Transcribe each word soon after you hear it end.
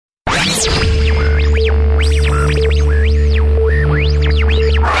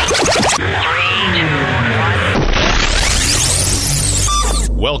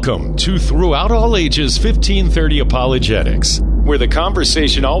Welcome to Throughout All Ages 1530 Apologetics, where the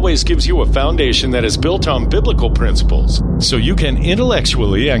conversation always gives you a foundation that is built on biblical principles, so you can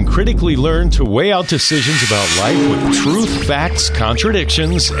intellectually and critically learn to weigh out decisions about life with truth, facts,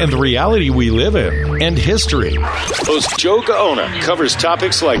 contradictions, and the reality we live in, and history. Host Joe Gaona covers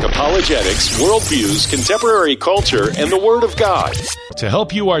topics like apologetics, worldviews, contemporary culture, and the Word of God to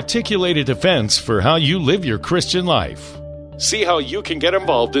help you articulate a defense for how you live your Christian life. See how you can get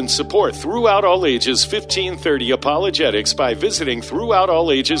involved and support Throughout All Ages 1530 Apologetics by visiting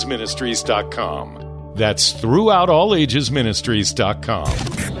throughoutallagesministries.com. That's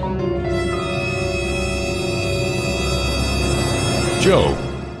throughoutallagesministries.com. Joe,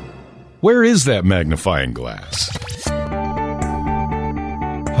 where is that magnifying glass?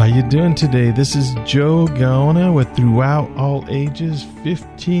 How you doing today? This is Joe Gaona with Throughout All Ages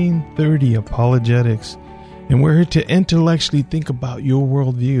 1530 Apologetics. And we're here to intellectually think about your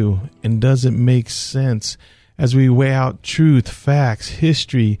worldview and does it make sense as we weigh out truth, facts,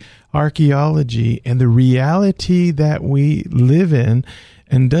 history, archaeology, and the reality that we live in.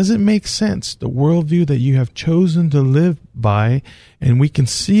 And does it make sense, the worldview that you have chosen to live by? And we can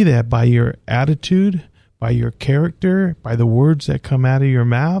see that by your attitude, by your character, by the words that come out of your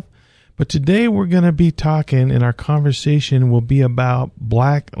mouth. But today we're going to be talking, and our conversation will be about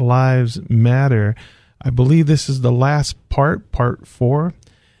Black Lives Matter. I believe this is the last part 4,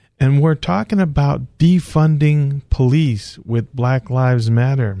 and we're talking about defunding police with Black Lives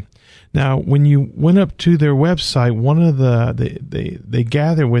Matter. Now, when you went up to their website, one of they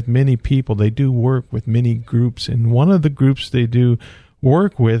gather with many people. They do work with many groups, and one of the groups they do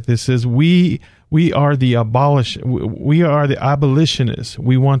work with, it says we are the abolitionists.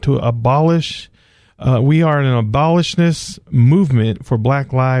 We want to abolish. We are an abolitionist movement for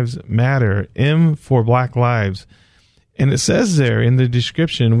Black Lives Matter, M for Black Lives. And it says there in the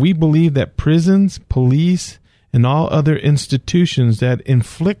description, we believe that prisons, police, and all other institutions that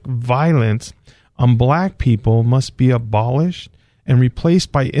inflict violence on black people must be abolished and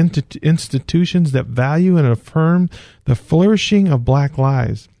replaced by institutions that value and affirm the flourishing of black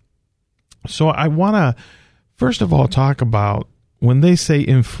lives. So I want to, first of all, talk about when they say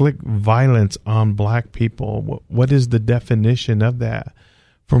inflict violence on black people, what is the definition of that?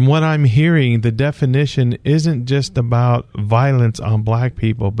 From what I'm hearing, the definition isn't just about violence on black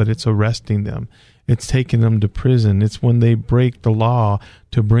people, but it's arresting them. It's taking them to prison. It's when they break the law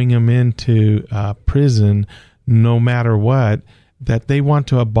to bring them into prison, no matter what, that they want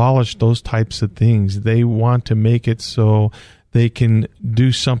to abolish those types of things. They want to make it so they can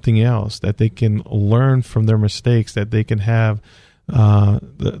do something else, that they can learn from their mistakes, that they can have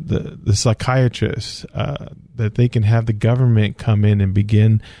the psychiatrists, that they can have the government come in and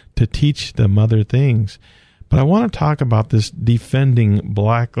begin to teach them other things. But I want to talk about this defunding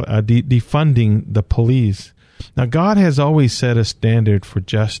the police. Now, God has always set a standard for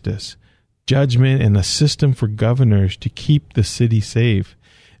justice, judgment, and a system for governors to keep the city safe.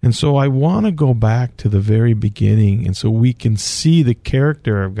 And so I want to go back to the very beginning, and so we can see the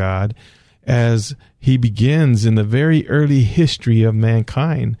character of God as he begins in the very early history of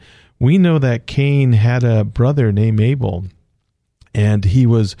mankind. We know that Cain had a brother named Abel, and he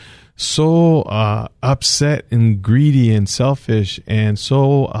was so upset and greedy and selfish and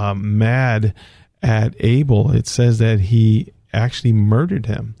so mad at Abel. It says that he actually murdered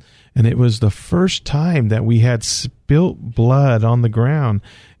him. And it was the first time that we had spilt blood on the ground.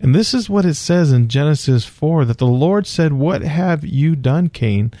 And this is what it says in Genesis 4, that the Lord said, "What have you done,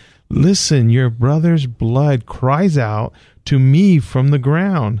 Cain? Listen, your brother's blood cries out to me from the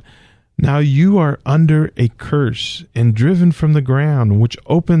ground. Now you are under a curse and driven from the ground, which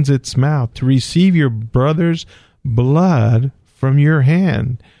opens its mouth to receive your brother's blood from your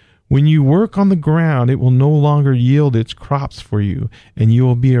hand. When you work on the ground, it will no longer yield its crops for you, and you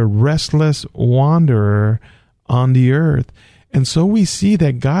will be a restless wanderer on the earth." And so we see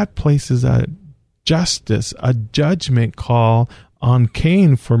that God places a judgment call on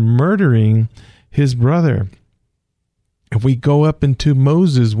Cain for murdering his brother. If we go up into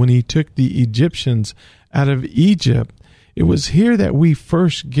Moses when he took the Egyptians out of Egypt, it was here that we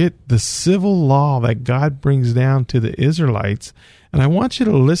first get the civil law that God brings down to the Israelites And I want you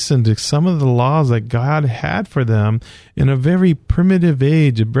to listen to some of the laws that God had for them in a very primitive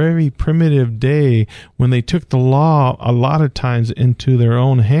age, a very primitive day, when they took the law a lot of times into their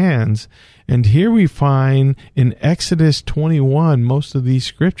own hands. And here we find in Exodus 21 most of these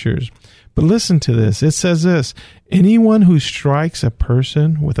scriptures. But listen to this. It says this: anyone who strikes a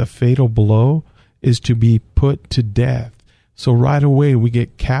person with a fatal blow is to be put to death. So right away we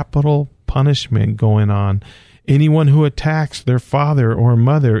get capital punishment going on. Anyone who attacks their father or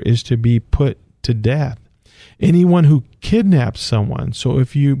mother is to be put to death. Anyone who kidnaps someone, so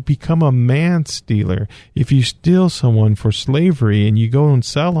if you become a man stealer, if you steal someone for slavery and you go and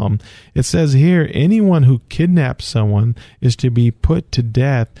sell them, it says here, anyone who kidnaps someone is to be put to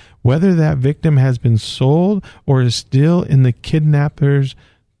death, whether that victim has been sold or is still in the kidnapper's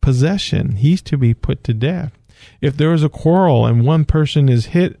possession. He's to be put to death. If there is a quarrel and one person is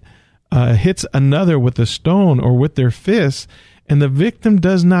hits another with a stone or with their fists, and the victim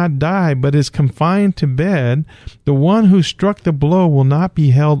does not die but is confined to bed, the one who struck the blow will not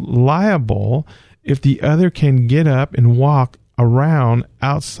be held liable if the other can get up and walk around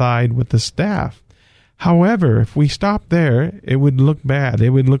outside with the staff. However, if we stop there, it would look bad.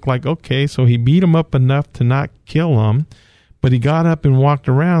 It would look like, okay, so he beat him up enough to not kill him, but he got up and walked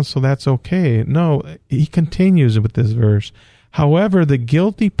around, so that's okay. No, he continues with this verse. However, the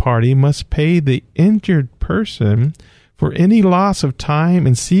guilty party must pay the injured person for any loss of time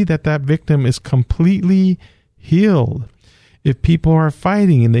and see that that victim is completely healed. If people are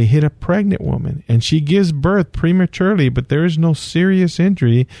fighting and they hit a pregnant woman and she gives birth prematurely, but there is no serious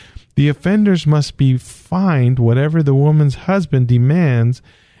injury, the offenders must be fined whatever the woman's husband demands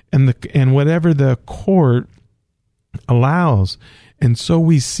and whatever the court allows. And so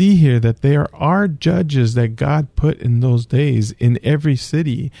we see here that there are judges that God put in those days in every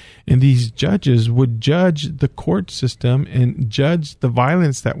city. And these judges would judge the court system and judge the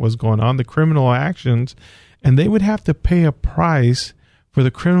violence that was going on, the criminal actions. And they would have to pay a price for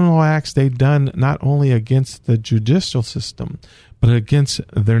the criminal acts they've done, not only against the judicial system, but against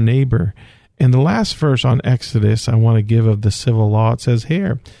their neighbor. And the last verse on Exodus I want to give of the civil law, it says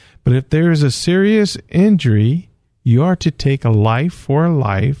here, but if there is a serious injury, you are to take a life for a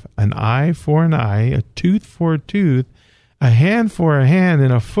life, an eye for an eye, a tooth for a tooth, a hand for a hand,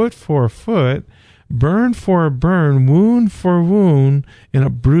 and a foot for a foot, burn for a burn, wound for a wound, and a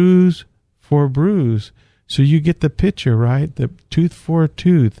bruise for a bruise. So you get the picture, right? The tooth for a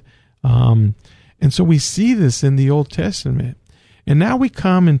tooth. And so we see this in the Old Testament. And now we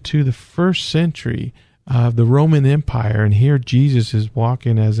come into the first century of the Roman Empire, and here Jesus is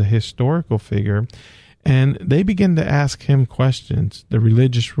walking as a historical figure. And they begin to ask him questions, the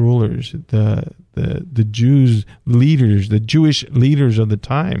religious rulers, the Jews leaders, the Jewish leaders of the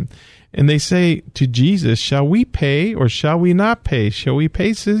time. And they say to Jesus, shall we pay or shall we not pay? Shall we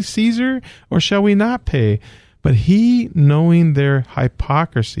pay Caesar or shall we not pay? But he, knowing their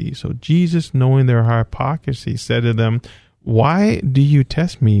hypocrisy, so Jesus, knowing their hypocrisy, said to them, why do you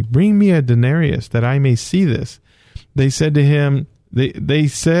test me? Bring me a denarius that I may see this. They said to him,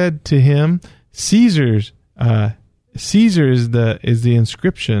 Caesar is the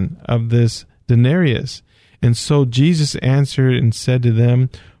inscription of this denarius. And so Jesus answered and said to them,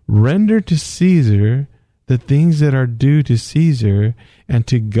 render to Caesar the things that are due to Caesar, and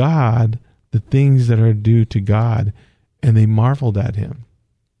to God the things that are due to God. And they marveled at him.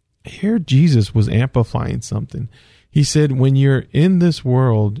 Here Jesus was amplifying something. He said, when you're in this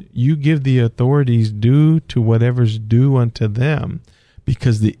world, you give the authorities due to whatever's due unto them,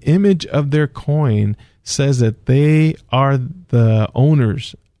 because the image of their coin says that they are the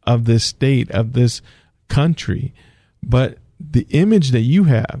owners of this state, of this country. But the image that you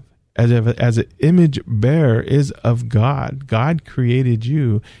have as an image bearer is of God. God created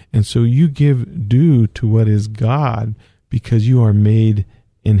you, and so you give due to what is God because you are made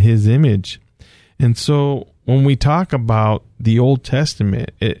in his image. And so when we talk about the Old Testament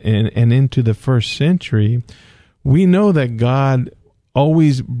and into the first century, we know that God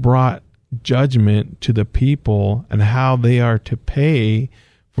always brought judgment to the people and how they are to pay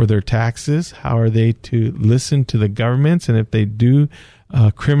for their taxes, how are they to listen to the governments, and if they do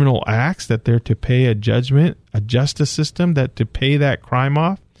criminal acts, that they're to pay a judgment, a justice system that to pay that crime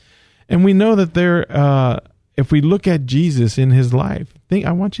off. And we know that if we look at Jesus in his life,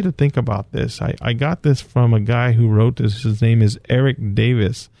 I want you to think about this. I got this from a guy who wrote this. His name is Eric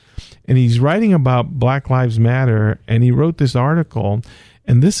Davis. And he's writing about Black Lives Matter, and he wrote this article.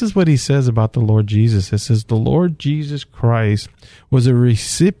 And this is what he says about the Lord Jesus. It says, the Lord Jesus Christ was a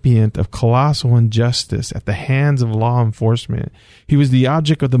recipient of colossal injustice at the hands of law enforcement. He was the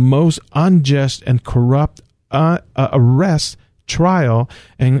object of the most unjust and corrupt arrests, trial,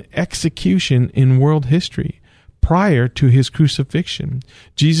 and execution in world history. Prior to his crucifixion,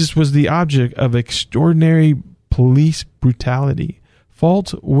 Jesus was the object of extraordinary police brutality.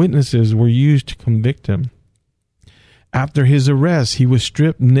 False witnesses were used to convict him. After his arrest, he was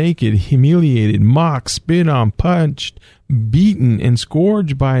stripped naked, humiliated, mocked, spit on, punched, beaten, and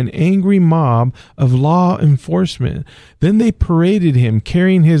scourged by an angry mob of law enforcement. Then they paraded him,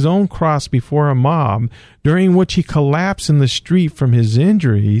 carrying his own cross before a mob, during which he collapsed in the street from his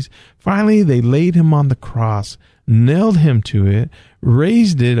injuries. Finally, they laid him on the cross, nailed him to it,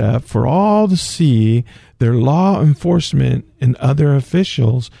 raised it up for all to see. Their law enforcement and other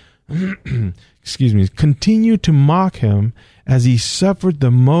officials continued to mock him as he suffered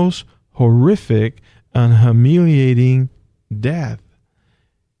the most horrific and humiliating death.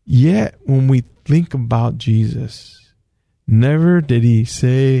 Yet, when we think about Jesus, never did he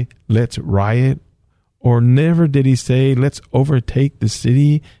say, let's riot, or never did he say, let's overtake the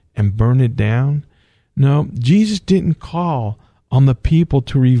city and burn it down. No, Jesus didn't call on the people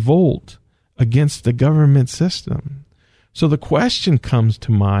to revolt against the government system. So the question comes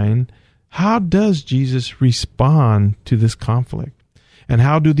to mind, how does Jesus respond to this conflict? And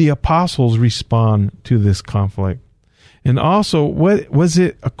how do the apostles respond to this conflict? And also, what was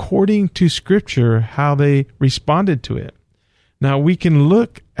it according to Scripture, how they responded to it? Now, we can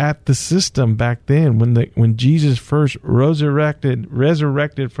look at the system back then when Jesus first resurrected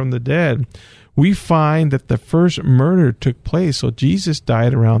from the dead. We find that the first murder took place. So Jesus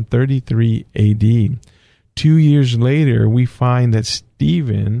died around 33 AD. 2 years later, we find that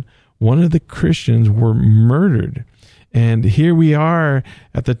Stephen, one of the Christians, were murdered. And here we are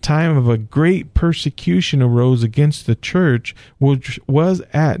at the time of a great persecution arose against the church, which was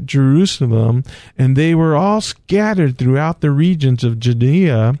at Jerusalem, and they were all scattered throughout the regions of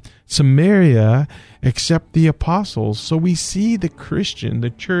Judea, Samaria, except the apostles. So we see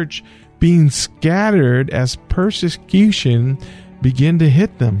the church, being scattered as persecution began to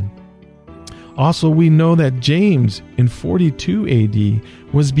hit them. Also, we know that James in 42 AD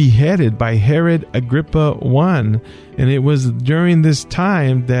was beheaded by Herod Agrippa I, and it was during this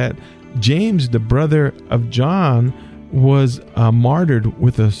time that James, the brother of John, was martyred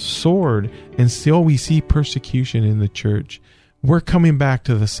with a sword, and still we see persecution in the church. We're coming back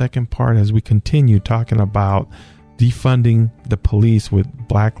to the second part as we continue talking about defunding the police with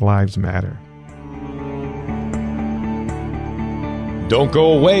Black Lives Matter. Don't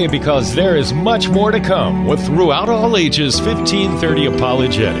go away, because there is much more to come with Throughout All Ages 1530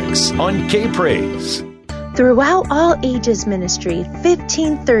 Apologetics on K-Praise. Throughout All Ages Ministry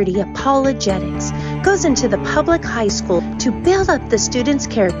 1530 Apologetics goes into the public high school to build up the students'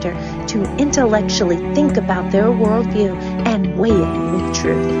 character to intellectually think about their worldview and weigh it with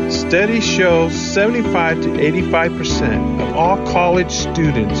truth. Studies show 75 to 85% of all college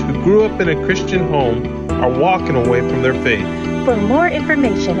students who grew up in a Christian home are walking away from their faith. For more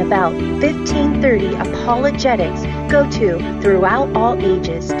information about 1530 Apologetics, go to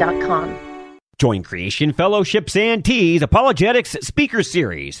throughoutallages.com. Join Creation Fellowship Santee's Apologetics Speaker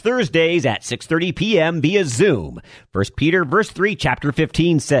Series, Thursdays at 6:30 p.m. via Zoom. 1 Peter verse 3, chapter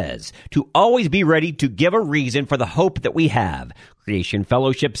 15 says, to always be ready to give a reason for the hope that we have. Creation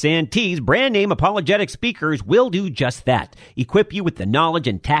Fellowship Santee's brand name apologetic speakers will do just that. Equip you with the knowledge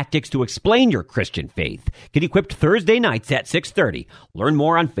and tactics to explain your Christian faith. Get equipped Thursday nights at 6:30. Learn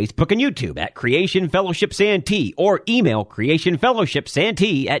more on Facebook and YouTube at Creation Fellowship Santee, or email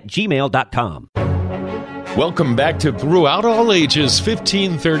creationfellowshipsantee@gmail.com. Welcome back to Throughout All Ages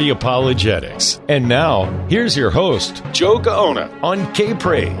 1530 Apologetics. And now, here's your host, Joe Gaona on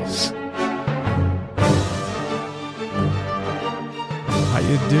K-Praise. How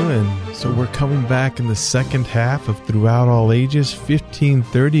you doing? So we're coming back in the second half of Throughout All Ages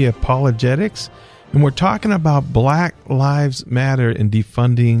 1530 Apologetics, and we're talking about Black Lives Matter and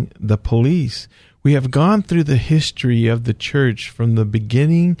defunding the police. We have gone through the history of the church from the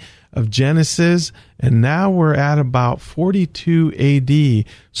beginning of Genesis, and now we're at about 42 AD.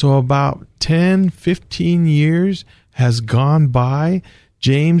 So about 10-15 years has gone by.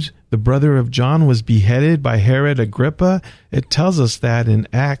 James, the brother of John, was beheaded by Herod Agrippa. It tells us that in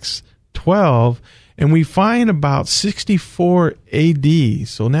Acts 12. And we find about 64 AD.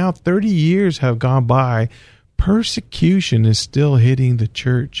 So now 30 years have gone by. Persecution is still hitting the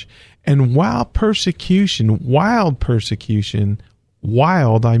church. And wild persecution,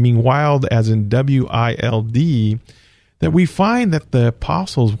 I mean wild as in W-I-L-D, that we find that the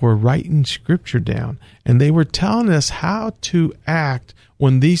apostles were writing scripture down, and they were telling us how to act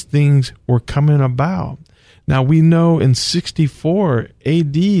when these things were coming about. Now, we know in 64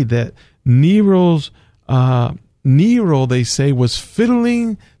 AD that Nero's Nero, they say, was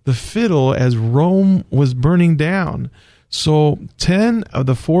fiddling the fiddle as Rome was burning down. So 10 of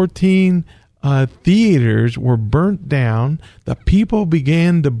the 14 theaters were burnt down. The people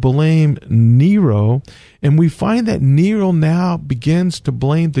began to blame Nero, and we find that Nero now begins to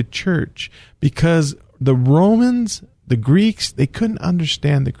blame the church because the Romans, the Greeks, they couldn't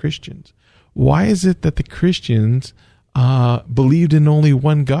understand the Christians. Why is it that the Christians believed in only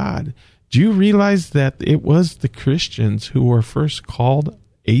one God? Do you realize that it was the Christians who were first called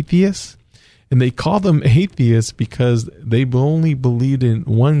atheists? And they called them atheists because they only believed in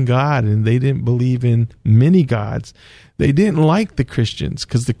one God and they didn't believe in many gods. They didn't like the Christians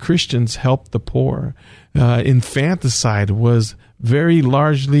because the Christians helped the poor. Infanticide was very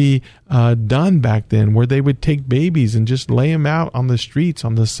largely done back then, where they would take babies and just lay them out on the streets,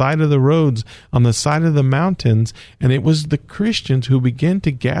 on the side of the roads, on the side of the mountains. And it was the Christians who began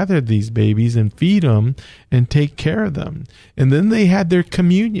to gather these babies and feed them and take care of them. And then they had their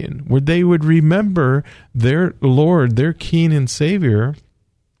communion, where they would remember their Lord, their King and Savior.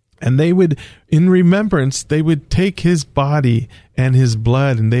 And they would, in remembrance, they would take his body and his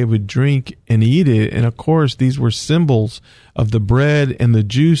blood and they would drink and eat it. And of course, these were symbols of the bread and the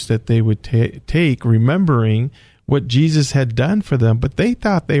juice that they would take, remembering what Jesus had done for them. But they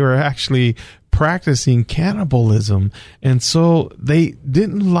thought they were actually practicing cannibalism. And so they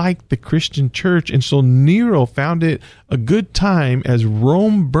didn't like the Christian church. And so Nero found it a good time, as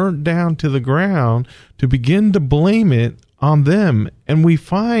Rome burnt down to the ground, to begin to blame it on them. And we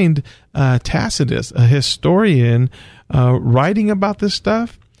find Tacitus, a historian, writing about this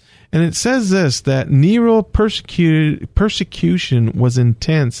stuff. And it says this, that Nero persecution was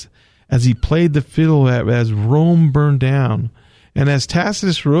intense as he played the fiddle as Rome burned down. And as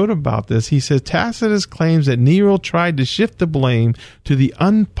Tacitus wrote about this, he says, Tacitus claims that Nero tried to shift the blame to the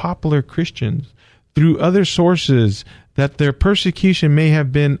unpopular Christians through other sources, that their persecution may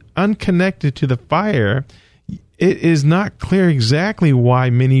have been unconnected to the fire. It is not clear exactly why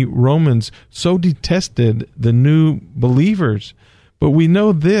many Romans so detested the new believers. But we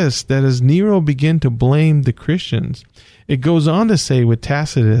know this, that as Nero began to blame the Christians, it goes on to say with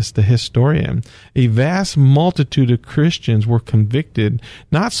Tacitus, the historian, a vast multitude of Christians were convicted,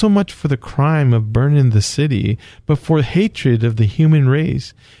 not so much for the crime of burning the city, but for hatred of the human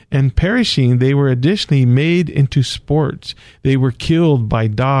race. And perishing, they were additionally made into sports. They were killed by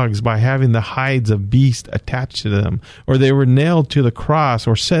dogs by having the hides of beasts attached to them, or they were nailed to the cross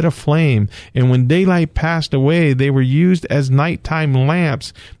or set aflame. And when daylight passed away, they were used as nighttime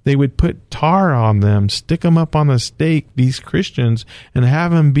lamps. They would put tar on them, stick them up on the stake, these Christians, and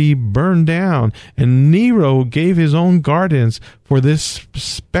have them be burned down. And Nero gave his own gardens for this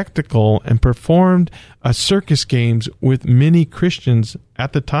spectacle and performed circus games with many Christians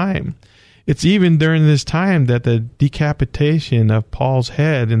at the time. It's even during this time that the decapitation of Paul's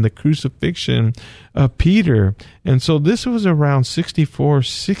head and the crucifixion of Peter. And so this was around 64,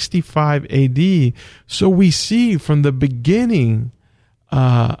 65 AD. So we see from the beginning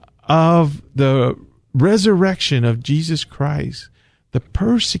of the resurrection of Jesus Christ, the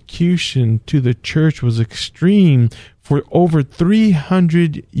persecution to the church was extreme for over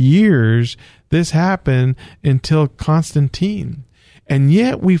 300 years. This happened until Constantine. And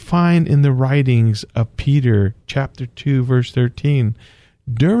yet we find in the writings of Peter, chapter 2, verse 13,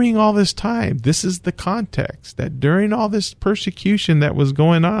 during all this time, this is the context, that during all this persecution that was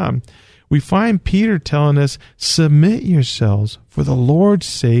going on, we find Peter telling us, submit yourselves for the Lord's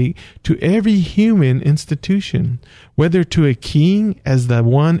sake to every human institution, whether to a king as the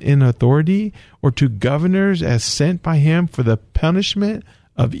one in authority, or to governors as sent by him for the punishment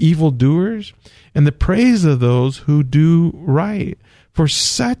of evildoers, and the praise of those who do right. For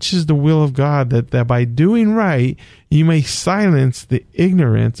such is the will of God, that by doing right you may silence the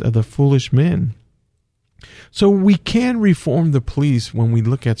ignorance of the foolish men. So we can reform the police when we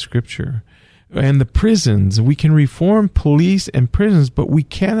look at Scripture. And the prisons, we can reform police and prisons, but we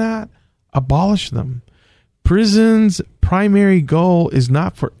cannot abolish them. Prisons' primary goal is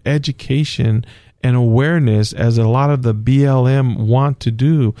not for education and awareness, as a lot of the BLM want to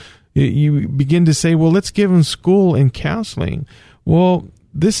do. You begin to say, well, let's give them school and counseling. Well,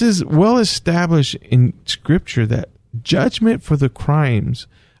 this is well established in Scripture that judgment for the crimes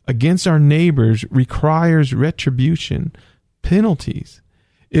against our neighbors requires retribution, penalties.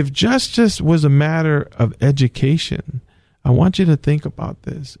 If justice was a matter of education, I want you to think about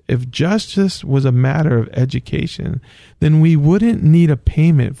this. If justice was a matter of education, then we wouldn't need a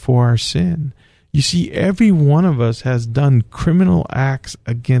payment for our sin. You see, every one of us has done criminal acts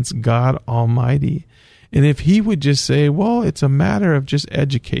against God Almighty. And if he would just say, well, it's a matter of just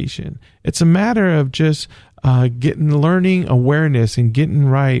education. It's a matter of just learning awareness and getting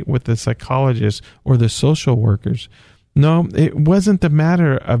right with the psychologists or the social workers. No, it wasn't a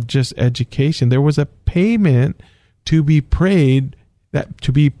matter of just education. There was a payment to be paid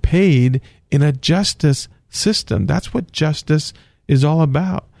in a justice system. That's what justice is all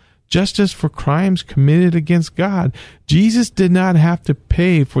about. Justice for crimes committed against God. Jesus did not have to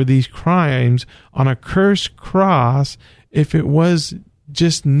pay for these crimes on a cursed cross if it was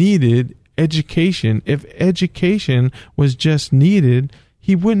just needed education. If education was just needed,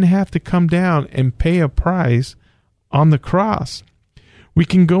 he wouldn't have to come down and pay a price on the cross. We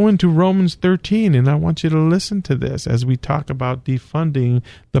can go into Romans 13, and I want you to listen to this as we talk about defunding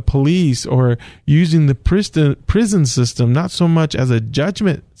the police or using the prison system, not so much as a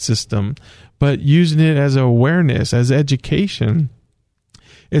judgment system, but using it as awareness, as education.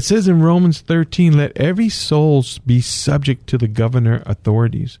 It says in Romans 13, let every soul be subject to the governor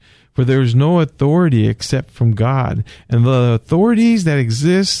authorities, for there is no authority except from God, and the authorities that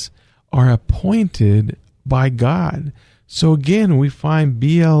exist are appointed by God. So again, we find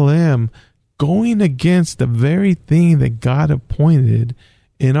BLM going against the very thing that God appointed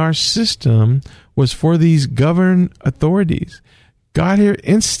in our system was for these governed authorities. God here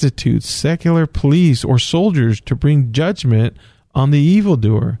institutes secular police or soldiers to bring judgment on the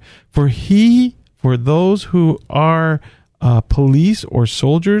evildoer. For those who are police or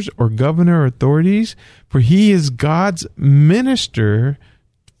soldiers or governor authorities, for he is God's minister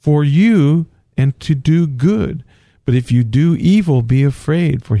for you and to do good. But if you do evil, be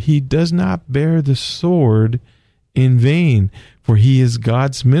afraid, for he does not bear the sword in vain, for he is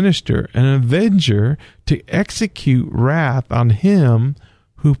God's minister, an avenger to execute wrath on him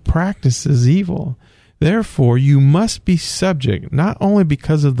who practices evil. Therefore, you must be subject, not only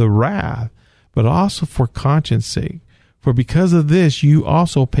because of the wrath, but also for conscience sake. For because of this, you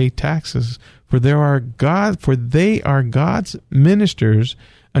also pay taxes, for they are God's ministers,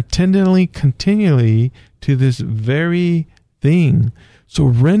 attending continually to this very thing. So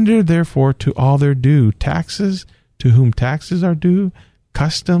render therefore to all their due, taxes to whom taxes are due,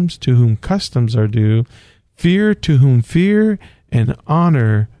 customs to whom customs are due, fear to whom fear, and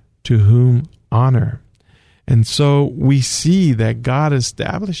honor to whom honor. And so we see that God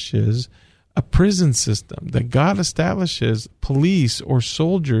establishes a prison system, that God establishes police or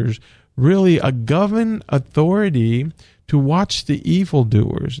soldiers, really a governed authority to watch the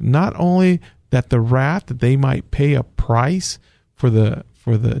evildoers, not only that the wrath that they might pay a price for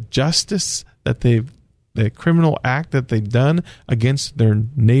the justice that the criminal act that they've done against their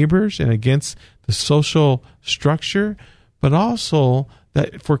neighbors and against the social structure, but also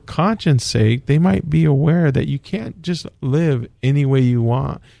that for conscience sake, they might be aware that you can't just live any way you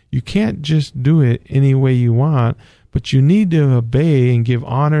want. You can't just do it any way you want, but you need to obey and give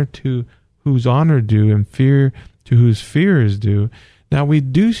honor to whose honor due and fear to whose fear is due. Now, we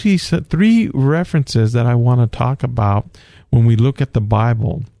do see three references that I want to talk about when we look at the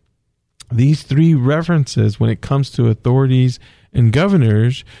Bible. These three references, when it comes to authorities and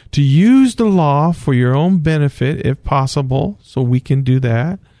governors, to use the law for your own benefit, if possible, so we can do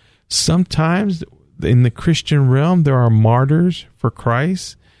that. Sometimes in the Christian realm, there are martyrs for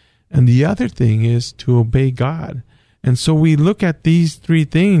Christ. And the other thing is to obey God. And so we look at these three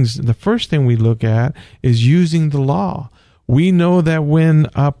things. The first thing we look at is using the law. We know that when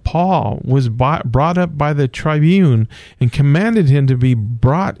Paul was brought up by the tribune and commanded him to be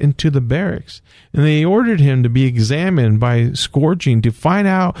brought into the barracks, and they ordered him to be examined by scourging to find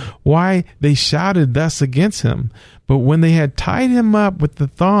out why they shouted thus against him. But when they had tied him up with the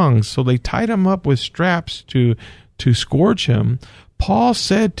thongs, so they tied him up with straps to scourge him, Paul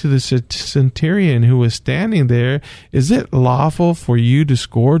said to the centurion who was standing there, "Is it lawful for you to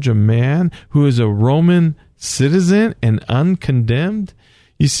scourge a man who is a Roman citizen and uncondemned?"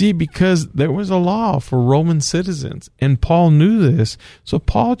 You see, because there was a law for Roman citizens, and Paul knew this. So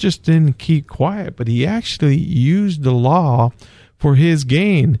Paul just didn't keep quiet, but he actually used the law for his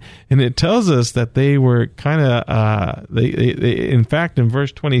gain. And it tells us that they were kind of, in fact, in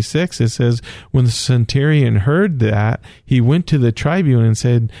verse 26, it says, when the centurion heard that, he went to the tribune and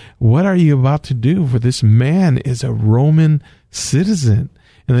said, "What are you about to do? For this man is a Roman citizen."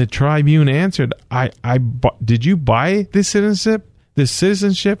 And the tribune answered, did you buy this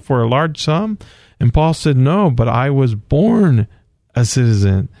citizenship for a large sum? And Paul said, "No, but I was born a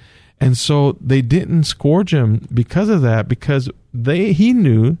citizen." And so they didn't scourge him because of that, because he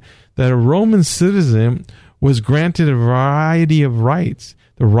knew that a Roman citizen was granted a variety of rights: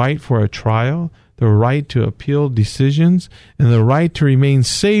 the right for a trial, the right to appeal decisions, and the right to remain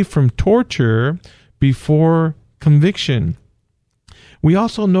safe from torture before conviction. We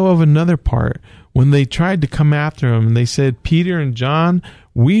also know of another part when they tried to come after him. They said, Peter and John,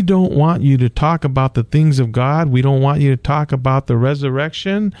 we don't want you to talk about the things of God. We don't want you to talk about the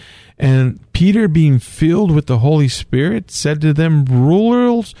resurrection. And Peter, being filled with the Holy Spirit, said to them,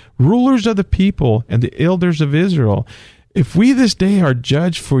 rulers of the people and the elders of Israel, if we this day are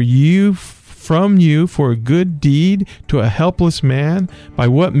judged from you for a good deed to a helpless man, by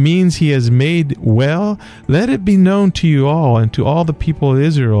what means he has made well, let it be known to you all and to all the people of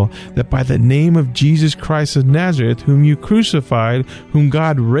Israel that by the name of Jesus Christ of Nazareth, whom you crucified, whom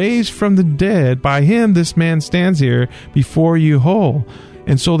God raised from the dead, by him this man stands here before you whole.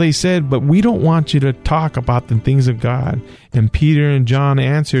 And so they said, but we don't want you to talk about the things of God. And Peter and John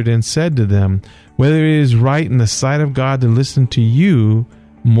answered and said to them, whether it is right in the sight of God to listen to you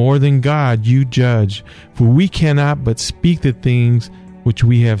more than God, you judge. For we cannot but speak the things which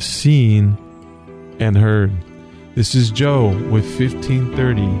we have seen and heard. This is Joe with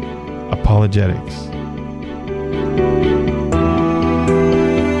 1530 Apologetics.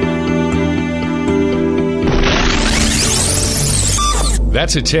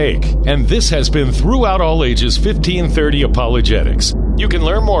 That's a take, and this has been Throughout All Ages 1530 Apologetics. You can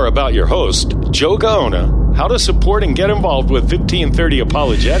learn more about your host, Joe Gaona, how to support and get involved with 1530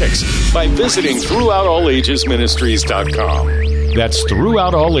 Apologetics by visiting throughoutallagesministries.com. That's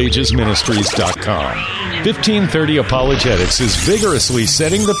throughoutallagesministries.com. 1530 Apologetics is vigorously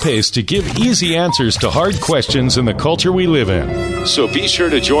setting the pace to give easy answers to hard questions in the culture we live in. So be sure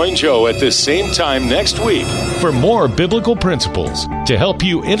to join Joe at this same time next week for more biblical principles to help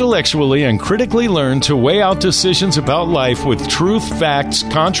you intellectually and critically learn to weigh out decisions about life with truth, facts,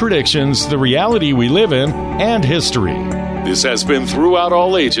 contradictions, the reality we live in, and history. This has been Throughout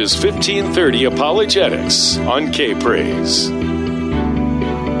All Ages 1530 Apologetics on K-Praise.